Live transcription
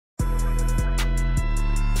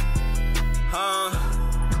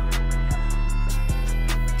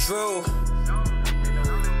True.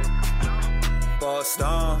 Ball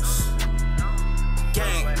stones.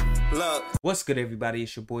 Gang. Look. What's good, everybody?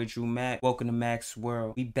 It's your boy Drew Maack. Welcome to Maack's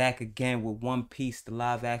World. We back again with One Piece, the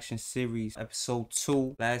live action series, episode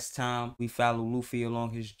 2. Last time we followed Luffy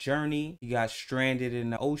along his journey. He got stranded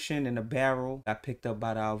in the ocean in a barrel. Got picked up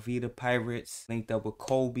by the Alvida pirates. Linked up with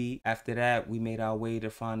Kobe. After that, we made our way to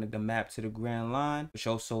find the map to the Grand Line, which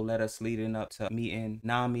also led us leading up to meeting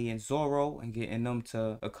Nami and Zoro and getting them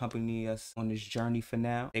to accompany us on this journey for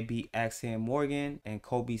now. They beat Axe and Morgan, and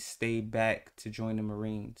Kobe stayed back to join the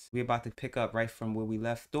Marines. We're about to pick up right from where we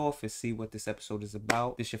left off and see what this episode is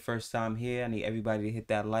about. If this is your first time here, I need everybody to hit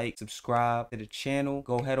that like, subscribe to the channel.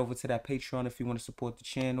 Go head over to that Patreon if you want to support the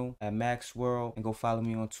channel at Maack's World, and go follow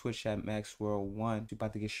me on Twitch at Maack's World 1. We're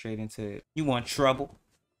about to get straight into it. You want trouble?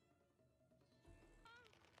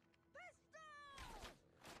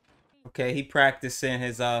 Okay, he practicing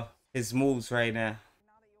his moves right now.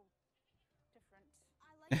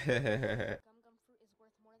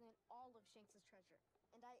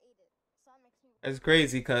 That's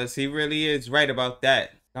crazy, because he really is right about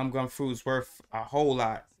that. Gum fruit's worth a whole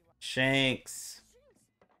lot. Shanks.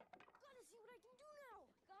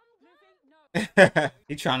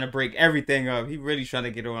 He trying to break everything up. He really trying to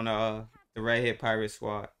get on the Red Hit Pirate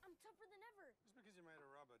Squad.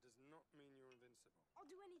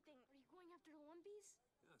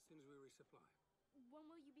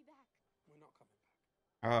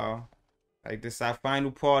 Oh, like this our final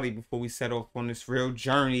party before we set off on this real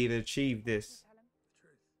journey to achieve this.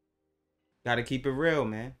 Gotta keep it real,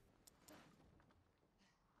 man.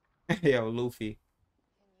 Yo, Luffy.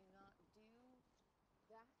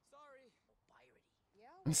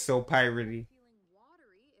 I'm so piratey.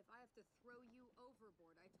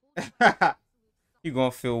 You gonna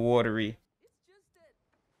feel watery.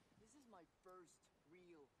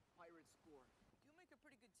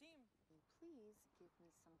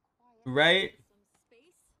 Right?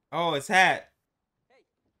 Oh, it's hat. Hey,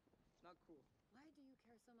 not cool. Why do you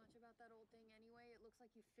care so much about that old thing anyway? It looks like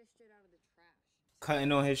you fished it out of the trash.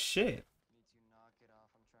 Cutting on his shit. Need to knock it off.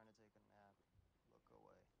 I'm trying to take a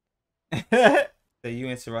nap. Look away. So you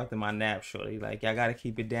interrupted my nap, shorty. Like, y'all gotta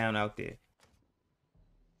keep it down out there.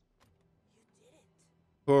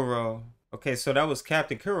 Kuro. Okay, so that was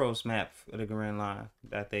Captain Kuro's map for the Grand Line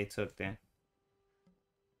that they took then.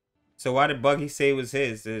 So why did Buggy say it was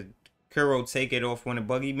his? Did Kuro take it off one of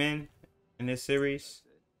Buggy men in this series?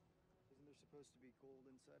 Isn't there supposed to be gold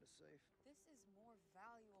inside a safe? This is more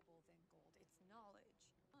valuable than gold. It's knowledge.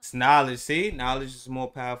 It's knowledge. See? Knowledge is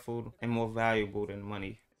more powerful and more valuable than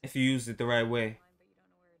money if you use it the right way. But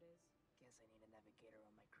you don't know where it is. Guess I need a navigator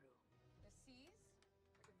on my crew. The seas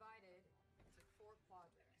are divided into 4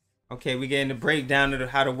 quadrants. Okay, we getting the breakdown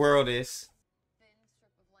of how the world is. Thin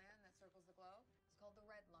strip of land that circles the globe is called the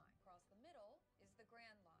Red Line. Across the middle is the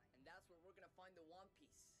Grand Line. And that's where we're gonna find the One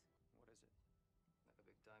Piece. What is it? Like a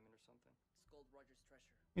big diamond or something? It's Gold Roger's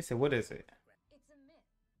treasure. You said, what is it? It's a myth.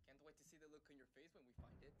 Can't wait to see the look on your face when we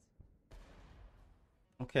find it.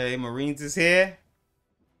 Okay, Marines is here.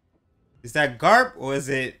 Is that Garp or is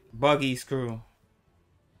it Buggy's crew?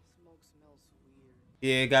 Smoke smells weird.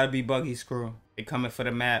 Yeah, it gotta be Buggy's crew. They coming for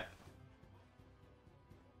the map.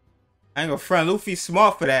 I ain't gonna front. Luffy's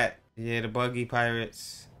smart for that. Yeah, the Buggy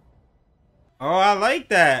pirates. Oh, I like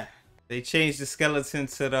that. They changed the skeleton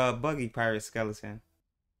to the Buggy pirate skeleton.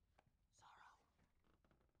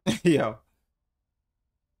 Yo.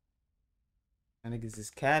 That niggas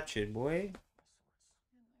is captured, boy. And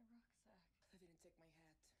my rucksack. I didn't take my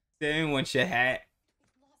hat. They didn't want your hat.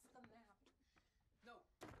 It lost the map. No,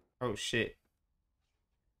 Oh, shit.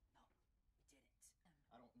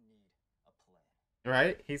 I don't need a plan.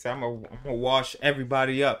 Right? He said, I'm gonna wash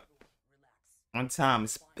everybody up. Relax. One time.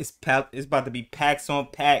 It's about to be packs on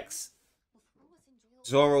packs. Throw us in jail.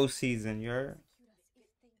 Zoro season, you heard? They're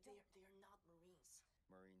not Marines. Marines have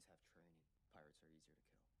training. Pirates are easier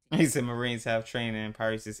to kill. He said Marines have training and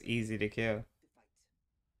pirates is easy to kill. To fight.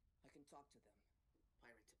 I can talk to them.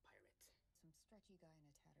 Pirate to pirate. Some stretchy guy in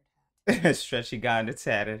a tattered hat. Stretchy guy in the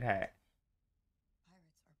tattered hat.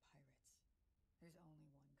 Pirates are pirates. There's only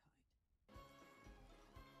one kind.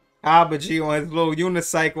 Ah, but G on his little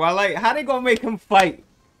unicycle. I like how they gonna make him fight.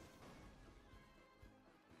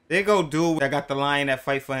 They go dude that got the lion that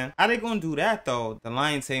fight for him. How they gonna do that though? The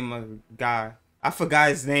lion tamer guy. I forgot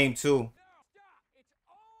his name too.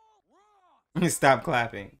 Stop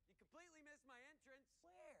clapping. You completely missed my entrance.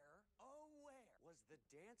 Where? Oh, where? Was the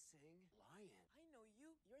dancing lion. I know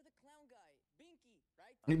you. You're the clown guy. Binky,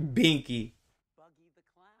 right? Binky. Buggy the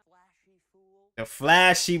clown. Flashy fool. The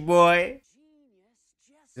flashy boy.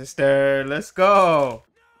 Genius. Sister, let's go.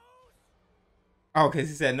 Oh, because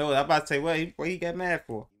he said no. I'm about to say, what he got mad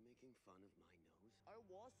for? You making fun of my nose? I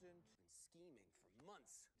wasn't. Been scheming for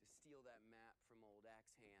months to steal that map from old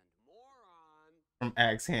Axe Hand. Moron! From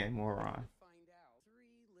Axe Hand, moron. Find out.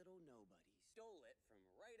 Three little nobodies stole it from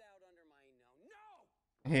right out under my nose. No!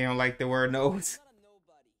 He don't like the word nose. I'm not a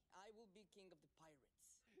nobody. I will be king of the pirates.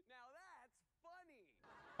 Now that's funny!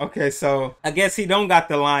 Okay, so I guess he don't got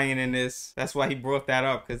the lion in this. That's why he brought that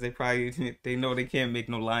up, because they probably they know they can't make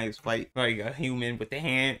no lions fight like a human with the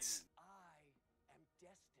hands. I am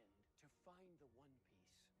destined to find the One Piece.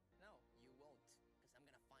 No, you won't, because I'm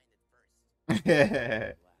gonna find it first.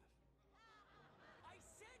 I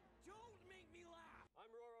said don't make me laugh! I'm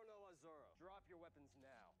Roro no Azoro. Drop your weapons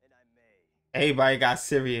now, and I may. Everybody got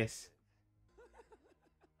serious.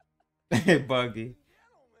 Buggy. Gentlemen,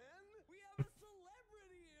 we have a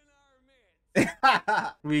celebrity in our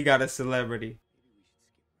midst! We got a celebrity. Maybe we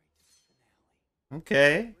should skip right to the finale.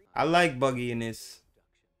 Okay, I like Buggy in this.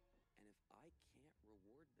 And if I can't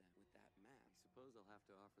reward them with that map, I suppose I'll have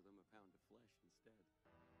to offer them a pound of flesh instead.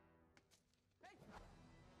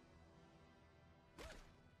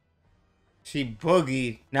 She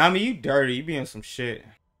boogied. Now, I mean, you dirty. You be on some shit.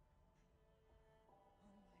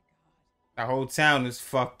 The whole town is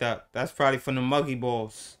fucked up. That's probably from the muggy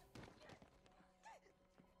balls.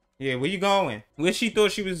 Yeah, where you going? Where she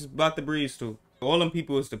thought she was about to breeze to? All them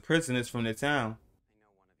people is the prisoners from the town. I know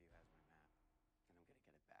one of you has my map, and I'm gonna get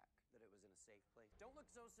it back. That it was in a safe place. Don't look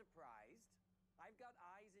so surprised. I've got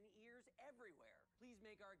eyes and ears everywhere. Please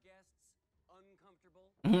make our guests uncomfortable.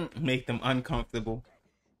 Make them uncomfortable.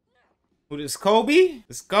 Who this, Kobe?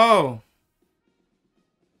 Let's go.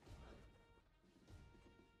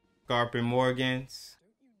 Garp and Morgans.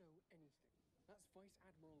 Don't you know anything? That's Vice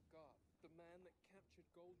Admiral Garp, the man that captured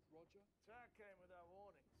Gold Roger. Attack came without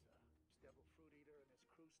warning, sir. This devil fruit eater and his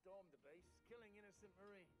crew stormed the base, killing innocent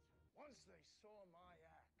Marines. Once they saw my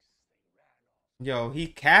axe, they ran off. Yo, he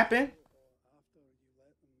capping? After you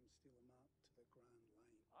let them steal a map to the Grand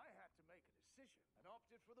Line. I had to make a decision and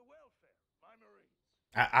opted for the welfare, my Marines.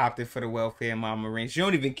 I opted for the welfare of my Marines. You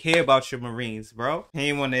don't even care about your Marines, bro. He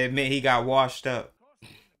ain't want to admit he got washed up. Of course,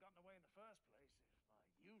 he wouldn't have gotten away in the first place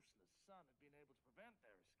if my useless son had been able to prevent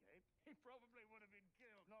their escape. He probably would have been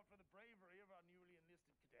killed, not for the bravery of our newly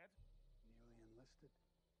enlisted cadet. Newly enlisted.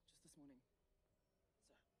 Just this morning. Sir.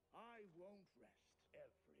 I won't rest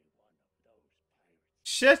every one of those pirates.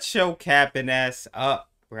 Shut your capping ass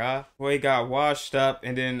up, bruh. Boy, he got washed up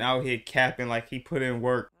and then out here capping like he put in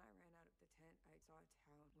work. When I ran out of the tent, I saw a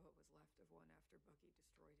town. What was left of one after Buggy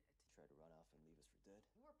destroyed it. Tried to run off and leave us for dead.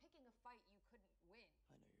 You were picking a fight you couldn't win.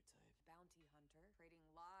 I know your type. Bounty hunter, trading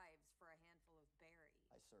lives for a handful of berries.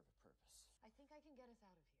 I serve a purpose. I think I can get us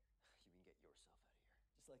out of here. You can get yourself out of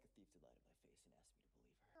here. Just like a thief to lie to my face and ask me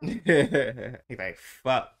to believe her. He like,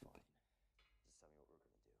 fuck. Fine. Just tell me what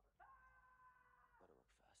we're gonna do. Better work faster.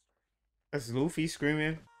 That's Luffy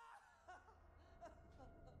screaming.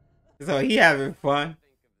 So he having fun. Think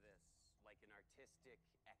of this like an artistic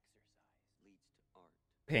exercise leads to art.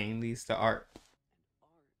 Pain leads to art. And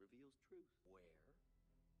art reveals truth. Where is my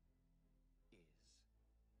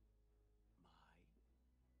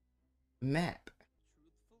Map.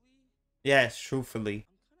 truthfully? Yes, truthfully.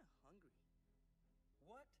 I'm kind of hungry.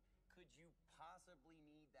 What could you possibly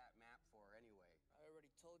need that map for anyway? I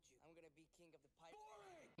already told you. I'm gonna be king of the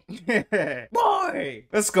pirates. Boy!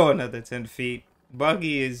 Let's go another 10 feet.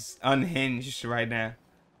 Buggy is unhinged right now.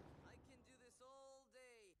 I can do this all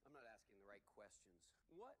day. I'm not asking the right questions.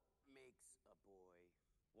 What makes a boy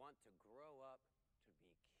want to grow up to be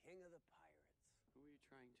king of the pirates? Who are you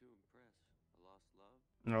trying to impress? A lost love?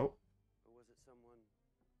 Nope. Or was it someone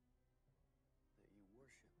that you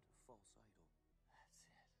worshipped, a false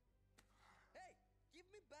idol? That's it. Hey, give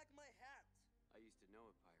me back my hat! I used to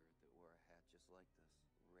know a pirate that wore a hat just like this.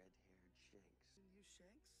 Red-haired Shanks. You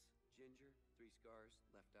Shanks? Ginger, 3 scars,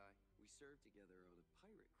 left eye. We served together on the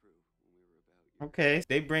pirate crew when we were about your Okay,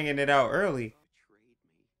 they bringing it out early. betrayed me,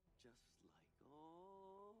 just like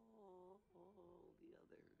all the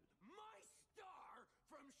others. My star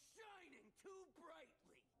from shining too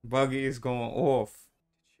brightly. Buggy is going off.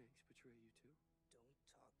 Did Shanks betray you too? Don't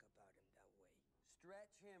talk about him that way.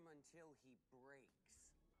 Stretch him until he breaks.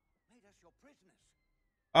 Made us your prisoners.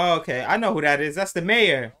 Oh, okay, I know who that is. That's the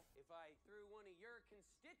mayor. If I threw one of your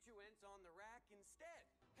constituents on the rack instead.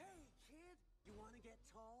 Hey, kid, you want to get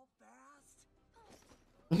tall fast?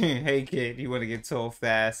 Hey kid, you want to get tall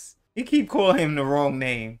fast. You keep calling him the wrong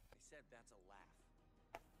name. I said that's a laugh.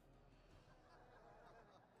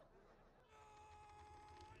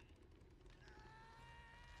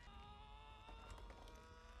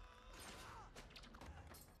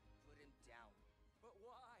 Put him down. But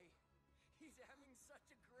why? He's having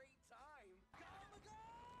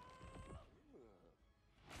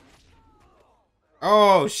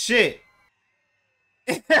Oh shit!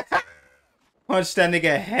 Punch that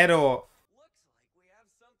nigga head off. Looks like we have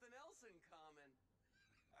something else in common.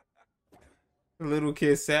 The little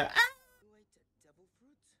kid said, ah! You ate the devil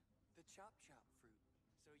fruit? The chop chop fruit.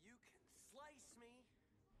 So you can slice me,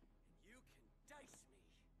 and you can dice me.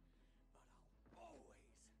 But I'll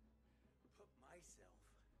always put myself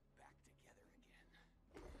back together again.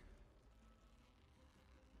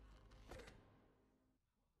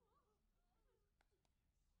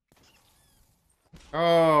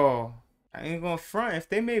 Oh, I ain't gonna front. If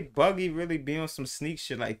they made Buggy really be on some sneak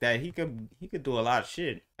shit like that, he could do a lot of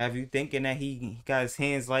shit. Have you thinking that he got his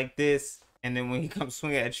hands like this, and then when he comes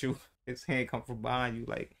swing at you, his hand come from behind you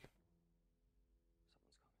like,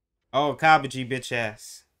 oh, Kabaji bitch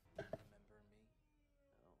ass.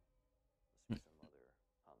 Remember me? No. This was some other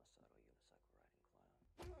homicidal unicycle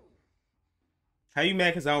riding clown. How you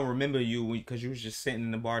mad? Cause I don't remember you because you was just sitting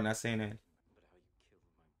in the bar not saying that. But how you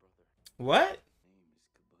killed my brother. What? Name is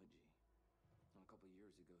Buggy. A couple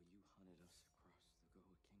years ago, you hunted us across the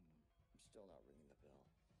Goa Kingdom. I'm still not ringing the bell.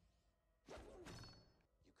 You cut off his head.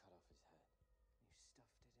 You stuffed it in a bag.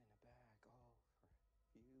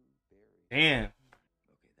 Oh, for you buried. Damn.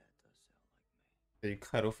 Okay, that does sound like me. You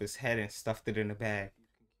cut off his head and stuffed it in a bag. You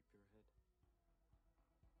can keep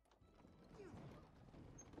your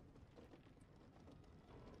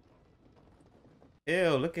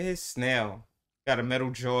head. Ew, look at his snail. Got a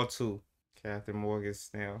metal jaw too. Captain Morgan's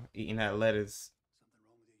snail eating that lettuce. Something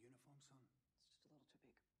wrong with your uniform, son? It's just a little too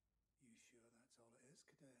big. You sure that's all it is,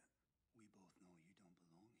 cadet? We both know you don't belong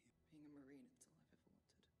here. Being a Marine, it's all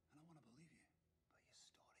I've ever wanted. And I want to believe you,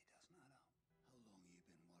 but your story doesn't add up. How long you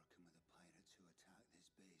been working with the pirates who attacked this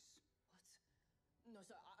base? What? No,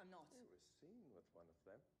 sir, I'm not. I was seen with one of them.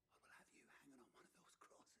 I will have you hanging on one of those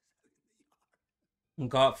crosses out in the yard.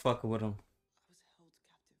 God fucking with him. I was held captive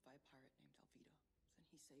by a pirate named Alvito. Then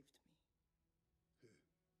he saved me. Who? Luffy. The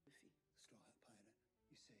Straw Hat Pirate.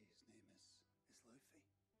 You say his name is Luffy? Yes, sir.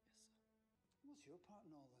 What's your part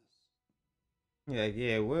in all this? Yeah,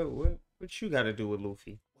 what you got to do with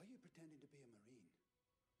Luffy? Why are you pretending to be a Marine?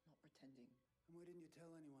 Not pretending. And why didn't you tell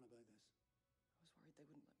anyone about this? I was worried they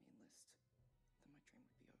wouldn't let me enlist. Then my dream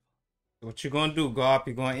would be over. What you gonna do, Garp?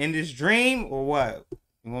 You gonna end this dream or what?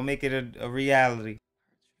 You gonna make it a reality?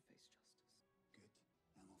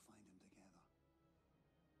 Pirates should face justice.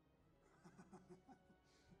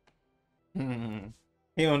 Good. Then we'll find him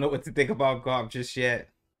together. He don't know what to think about Garp just yet.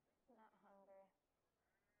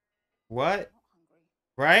 What? Not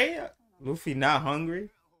hungry. Right? Luffy not hungry?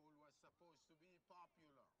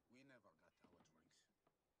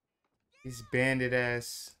 These bandit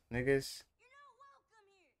ass niggas. You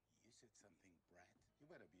said something, Brad. You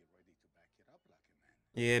better be ready to back it up, Lucky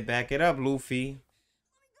Man. Yeah, back it up, Luffy.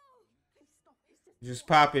 Please stop. Just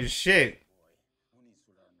popping shit. Boy, who needs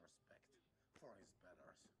to learn respect for his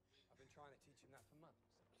betters? I've been trying to teach him that for months.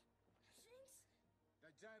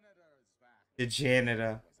 The janitor is back. The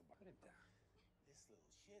janitor. Put him down. This little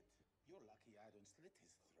shit. You're lucky I don't slit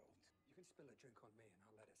his throat. You can spill a drink on me and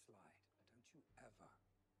I'll let it slide.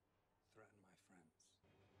 But don't you ever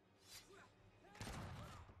threaten my friends.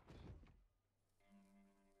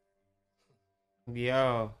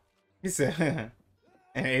 Yo. He said,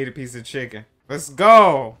 and ate a piece of chicken. Let's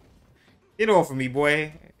go. Get off of me,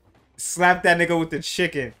 boy. Slap that nigga with the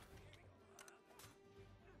chicken.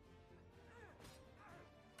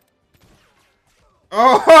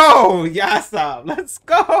 Oh, Yasa. Let's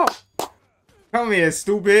go. Come here,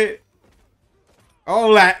 stupid.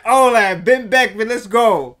 All that. Ben Beckman, let's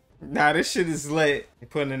go. Nah, this shit is lit. They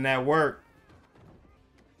putting in that work.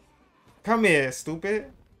 Come here,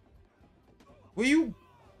 stupid. Where you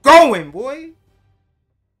going, boy?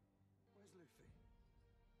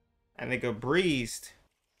 That nigga breezed.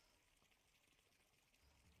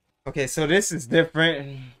 Okay, so this is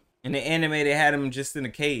different. In the anime, they had him just in a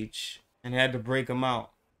cage. And they had to break him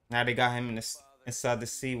out. Now they got him in the, inside the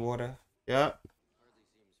seawater. Yup. Hardly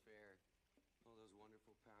seems fair. All those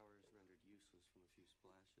wonderful powers rendered useless from a few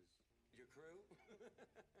splashes. Your crew?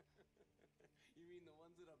 You mean the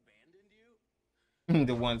ones that abandoned you?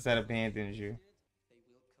 The ones that abandoned you. They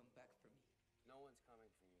will come back for me. No one's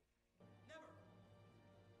coming for you. Never!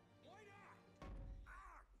 Why not?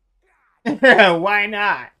 Why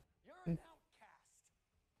not? You're an outcast.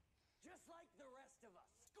 Just like the rest of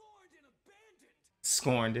us. Scorned and abandoned.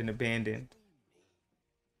 Scorned and abandoned.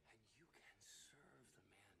 And you can serve the man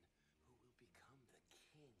who will become the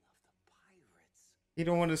king of the pirates. He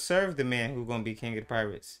don't want to serve the man who's gonna be king of the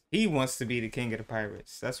pirates. He wants to be the king of the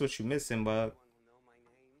pirates. That's what you missing, bug. One will know my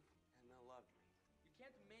name and they'll love me. You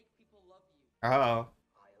can't make people love you. Uh-oh.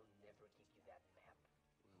 I'll never give you that map.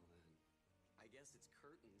 Well then, I guess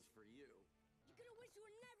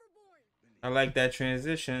I like that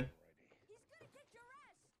transition. He's gonna kick your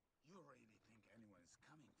ass! You really think anyone's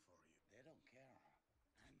coming for you? They don't care.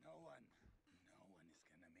 And no one is gonna miss you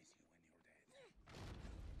when you're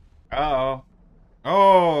dead. Uh-oh.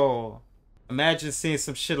 Oh. Imagine seeing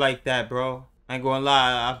some shit like that, bro. I ain't gonna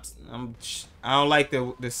lie. I don't like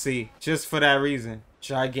the sea. Just for that reason.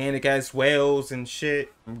 Gigantic ass whales and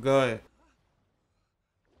shit. I'm good.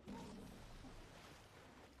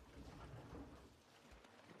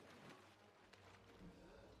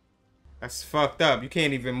 That's fucked up. You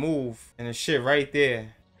can't even move. And the shit right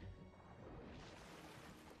there.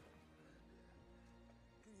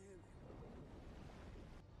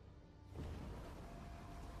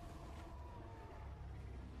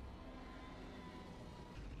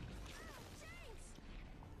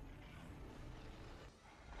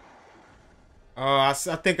 Oh, I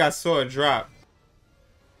think I saw a drop.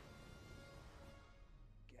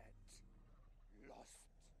 Get lost.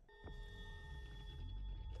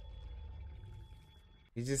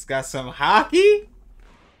 He just got some hockey?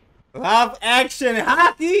 Live action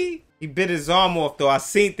hockey? He bit his arm off though. I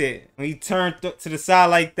seen it. When he turned to the side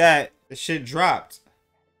like that, the shit dropped.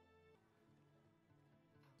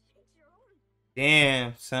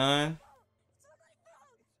 Damn, son. It's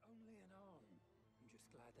only an arm. I'm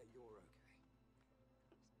just glad that you're okay.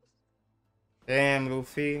 Damn,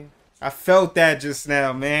 Luffy. I felt that just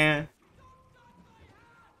now, man.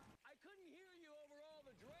 I couldn't hear you over all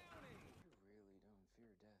the drowning. You really don't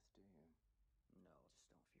fear death, do you? No, just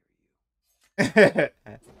don't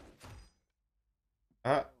fear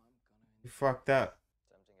you. You fucked up.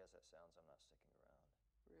 Tempting as that sounds, I'm not sticking around.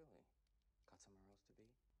 Really? Got somewhere else to be?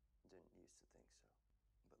 Didn't used to think so.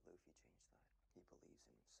 But Luffy changed that. He believes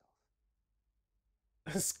in himself.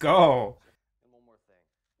 Let's go. And one more thing.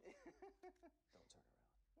 Don't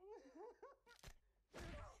turn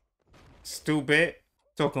around. Stupid.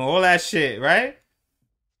 Talking all that shit, right?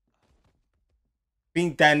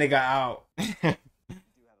 Beat that nigga out. You do have a plan,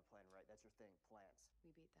 right? That's your thing, plans. We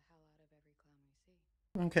beat the hell out of every clown we see.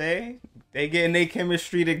 Okay. They getting their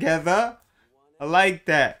chemistry together. I like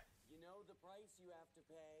that. You know the price you have to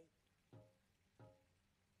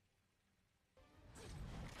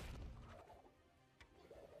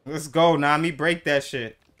pay. Let's go, Nami. Break that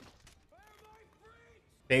shit.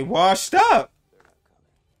 They washed up. They're not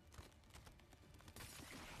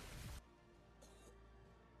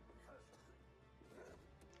coming.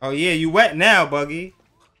 Oh, yeah. You wet now, Buggy.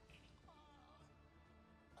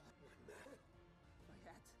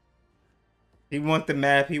 He want the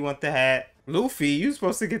map. He want the hat. Luffy, you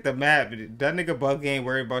supposed to get the map. That nigga Buggy ain't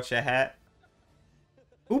worried about your hat.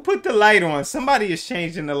 Who put the light on? Somebody is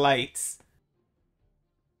changing the lights.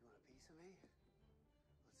 You want a piece of me?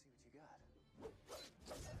 Let's see what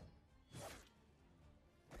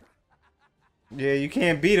you got. Yeah, you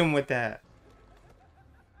can't beat him with that.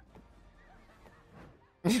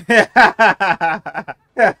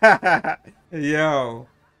 Yo.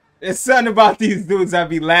 It's something about these dudes I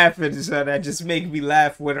be laughing so that just make me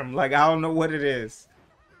laugh with them. Like, I don't know what it is.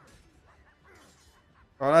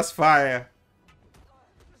 Oh, that's fire.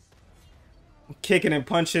 I'm kicking and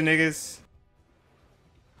punching niggas.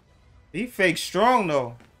 He fake strong,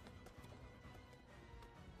 though.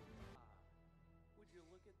 Would you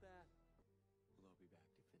look at that? Well, I'll be back to finish you up.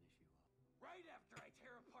 Right after I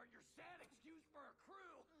tear apart your sad excuse for a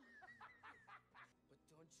crew. But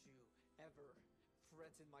don't you ever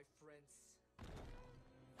threaten my friends.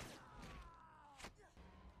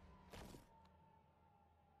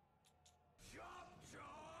 Chop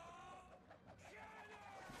chop!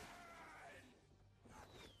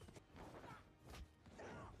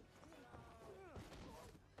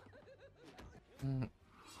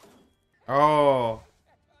 Oh.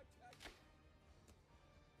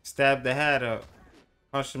 Stab the hat up.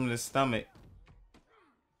 Punch him in the stomach.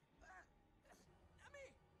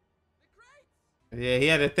 Yeah, he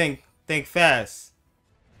had to think fast.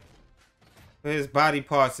 Put his body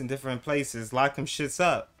parts in different places. Lock them shits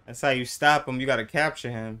up. That's how you stop him. You gotta capture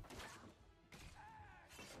him.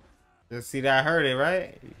 Just see that I heard it,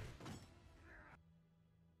 right?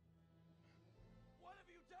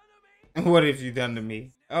 What have you done to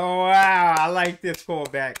me? Oh wow, I like this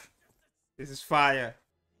callback. This is fire.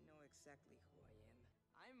 I know exactly who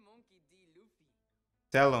I am. I'm Monkey D. Luffy,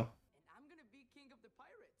 Tell him. and I'm gonna be king of the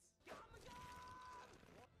pirates.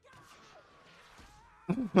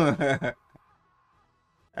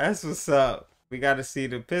 That's what's up. We gotta see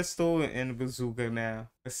the pistol and the bazooka now.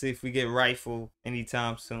 Let's see if we get rifle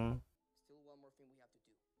anytime soon. Still one more thing we have to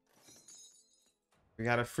do. We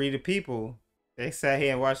gotta free the people. They sat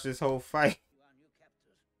here and watched this whole fight. You are new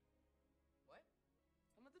captors. What?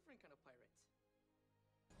 I'm a different kind of pirate.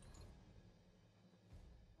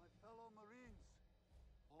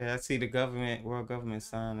 Yeah, I see the government, world government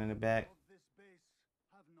sign in the back. Of this base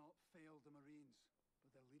have not failed the Marines, but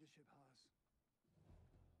their leadership has.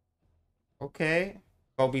 Okay.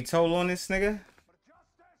 Gonna be told on this nigga? For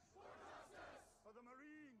justice! For the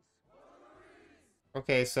Marines!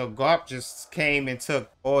 Okay, so Garp just came and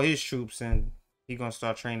took all his troops and he gonna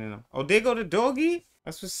start training them. Oh, they go to Doggy?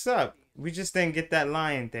 That's what's up. We just didn't get that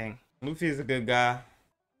lion thing. Luffy's a good guy.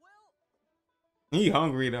 Well, He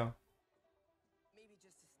hungry though. maybe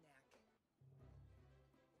just a snack.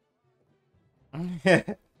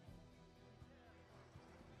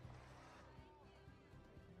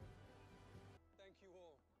 Thank you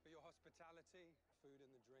all for your hospitality, food and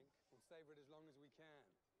the drink. We'll savor it as long as we can.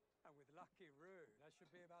 And with lucky Roo, that should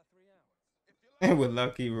be about 3 hours. And with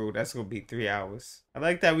Lucky Rule, that's gonna be 3 hours. I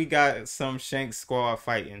like that we got some Shanks squad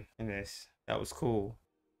fighting in this. That was cool.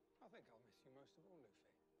 I think I'll miss you most of all, Luffy.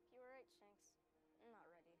 You were right, Shanks. I'm not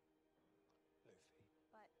ready. Luffy.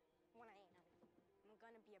 But when I am, I'm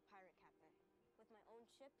gonna be a pirate captain. With my own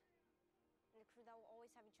ship, and a crew that will always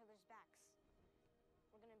have each other's backs.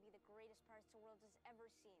 We're gonna be the greatest pirates the world has ever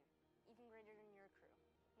seen. Even greater than your crew.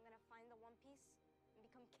 I'm gonna find the One Piece and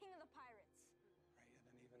become king of the pirates. Greater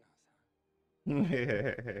than even us, huh? Yeah. In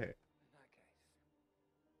that case,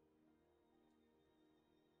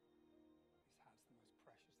 this hat's the most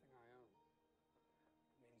precious thing I own.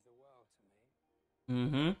 It means the world to me,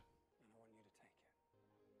 Mm-hmm. and I want you to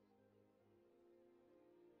take it.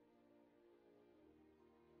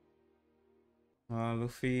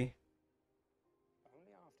 Luffy.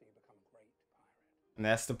 Only after you become a great pirate. And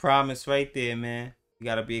that's the promise right there, man. You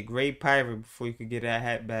gotta be a great pirate before you can get that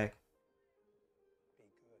hat back. Be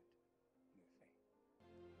good, Luffy.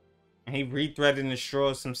 And he re-threaded the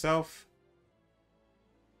straws himself.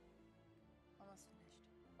 Almost finished.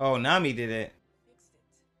 Oh, Nami did it. Fixed it.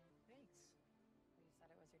 Thanks. You said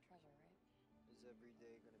it was your treasure, right? Is every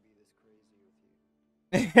day gonna be this crazy with you?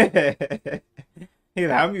 He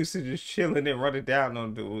like, I'm used to just chilling and running down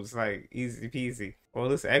on dudes like easy peasy. All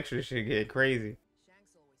this extra shit get crazy.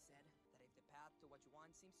 Shanks always said that if the path to what you want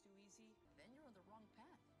seems too easy, then you're on the wrong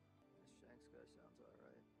path. This Shanks guy sounds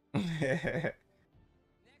alright.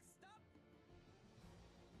 Next stop,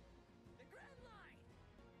 the Grand Line.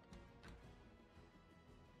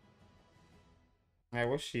 Hey,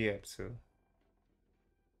 what's she up to?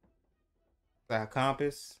 That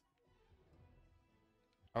compass?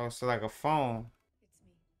 Oh, it's like a phone. It's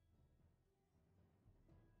me.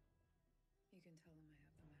 You can tell them I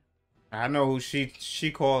have the map. I know who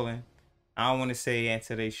she calling. I don't want to say it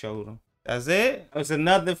until they showed them. That's it. It's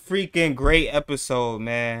another freaking great episode,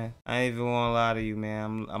 man. I ain't even gonna lie to you,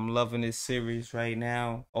 man. I'm loving this series right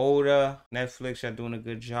now. Older Netflix are doing a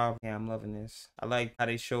good job. Yeah, I'm loving this. I like how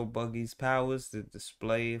they show Buggy's powers, the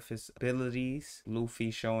display of his abilities.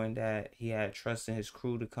 Luffy showing that he had trust in his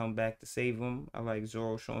crew to come back to save him. I like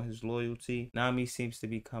Zoro showing his loyalty. Nami seems to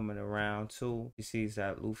be coming around too. She sees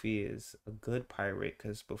that Luffy is a good pirate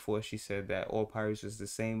because before she said that all pirates was the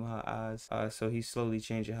same in her eyes. So he's slowly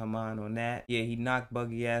changing her mind on that. Yeah, he knocked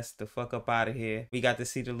Buggy ass the fuck up out of here. We got to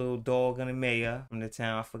see the little dog on the mayor from the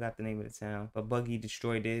town. I forgot the name of the town. But Buggy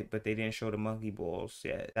destroyed it, but they didn't show the monkey balls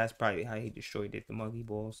yet. That's probably how he destroyed it, the monkey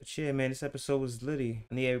balls. But yeah, man, this episode was litty.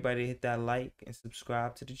 I need everybody to hit that like and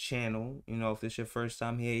subscribe to the channel. You know, if this your first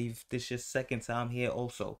time here, if this your second time here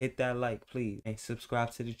also, hit that like, please. And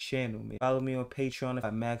subscribe to the channel, man. Follow me on Patreon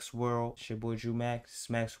at Maack's World. It's your boy Drew Maack. It's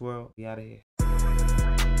Maack's World. We out of here.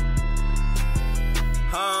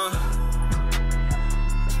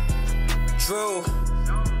 Drew,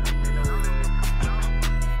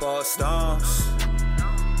 Boss Dawes,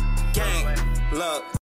 Gang, look.